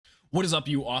What is up,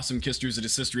 you awesome kisters? It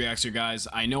is CistReactZ here, guys.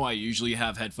 I know I usually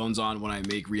have headphones on when I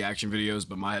make reaction videos,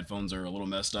 but my headphones are a little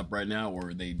messed up right now,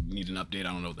 or they need an update.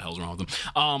 I don't know what the hell's wrong with them.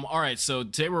 Alright, so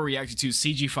today we're reacting to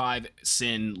CG5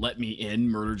 CYN Let Me In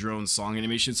Murder Drone song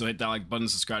animation. So hit that like button,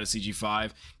 subscribe to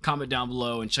CG5, comment down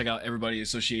below, and check out everybody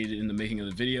associated in the making of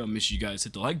the video. Make sure you guys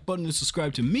hit the like button and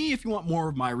subscribe to me if you want more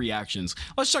of my reactions.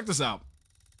 Let's check this out.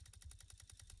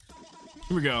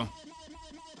 Here we go.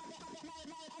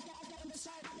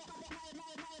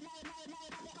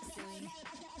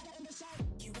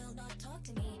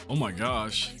 Oh my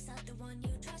gosh.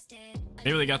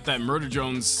 They really got that Murder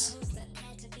Drones.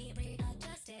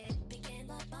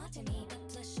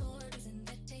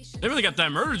 They really got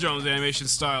that Murder Drones animation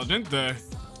style, didn't they?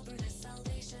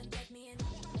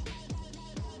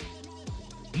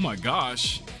 Oh my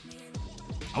gosh.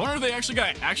 I wonder if they actually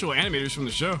got actual animators from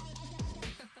the show.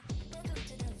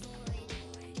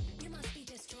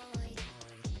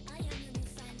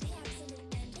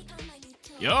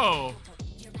 Yo.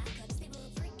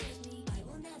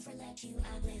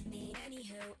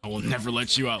 I will never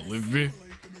let you outlive me.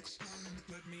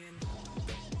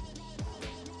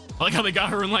 I like how they got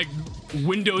her in like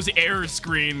Windows error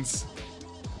screens.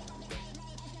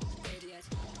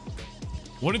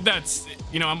 What did that?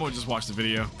 You know, I'm gonna just watch the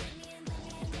video.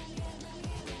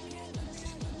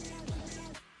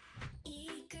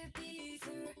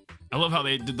 I love how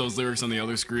they did those lyrics on the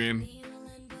other screen.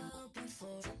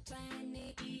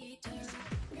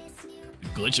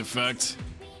 Glitch effect.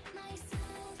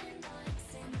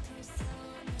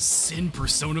 Cyn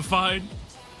personified?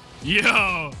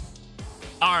 Yo!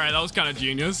 Alright, that was kind of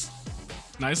genius.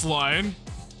 Nice line.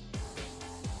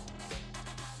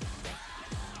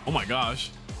 Oh my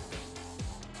gosh.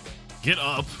 Get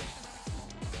up.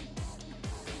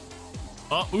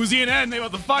 Oh, Uzi and N, they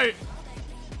about to fight.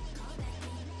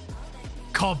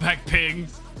 Call back ping.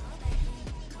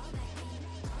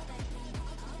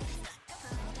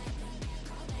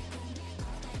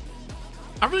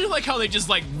 I really like how they just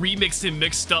like remixed and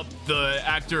mixed up the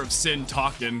actor of Cyn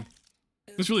talking.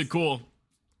 It's really cool.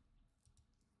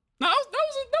 No, that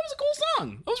was a cool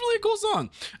song. That was really a cool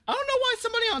song. I don't know why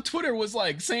somebody on Twitter was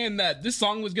like saying that this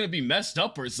song was gonna be messed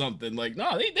up or something. Like,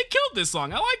 no, they killed this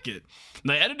song. I like it.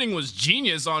 The editing was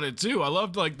genius on it too. I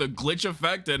loved like the glitch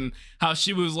effect and how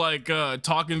she was like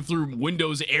talking through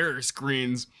Windows error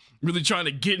screens, really trying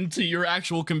to get into your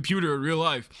actual computer in real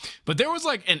life. But there was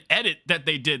like an edit that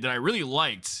they did that I really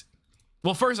liked.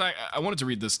 Well, first I wanted to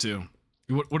read this too.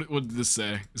 What did this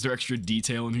say? Is there extra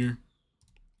detail in here?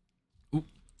 Ooh.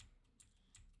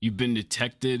 You've been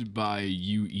detected by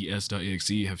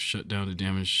UES.exe. Have shut down to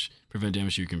prevent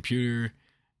damage to your computer.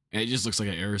 And it just looks like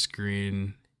an error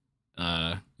screen.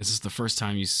 Is this the first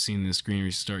time you've seen this screen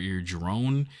restart your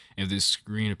drone? If this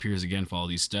screen appears again, follow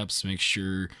these steps. Make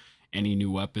sure any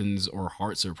new weapons or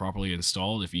hearts are properly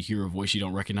installed. If you hear a voice you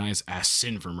don't recognize, ask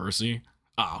Cyn for mercy.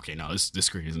 Ah, okay, no, this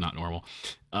screen is not normal.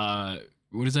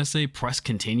 What does that say? Press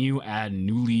continue, add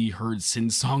newly heard Cyn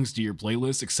songs to your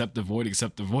playlist. Accept the void,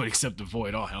 accept the void, accept the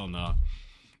void. Oh, hell no.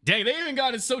 Dang, they even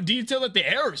got it so detailed that the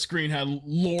error screen had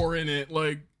lore in it.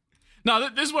 Like, no,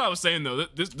 this is what I was saying though.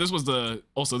 This was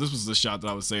the shot that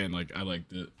I was saying. Like, I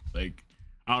liked it. Like,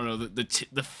 I don't know, the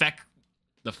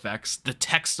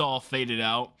text all faded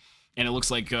out. And it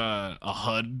looks like a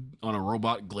HUD on a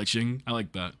robot glitching. I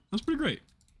like that. That's pretty great.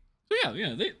 So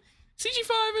yeah,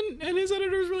 CG5 and his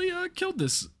editors really killed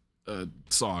this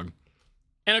song.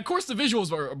 And of course the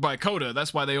visuals are by Coda.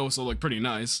 That's why they also look pretty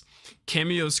nice.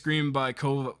 Cameo screamed by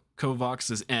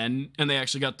Kovacs N, and they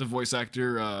actually got the voice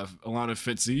actor Alana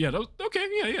Fitzy. Yeah, okay,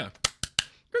 yeah.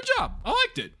 Good job. I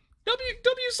liked it.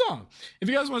 W song. If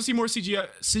you guys want to see more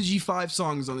CG5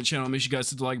 songs on the channel, make sure you guys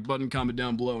hit the like button, comment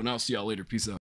down below, and I'll see y'all later. Peace out.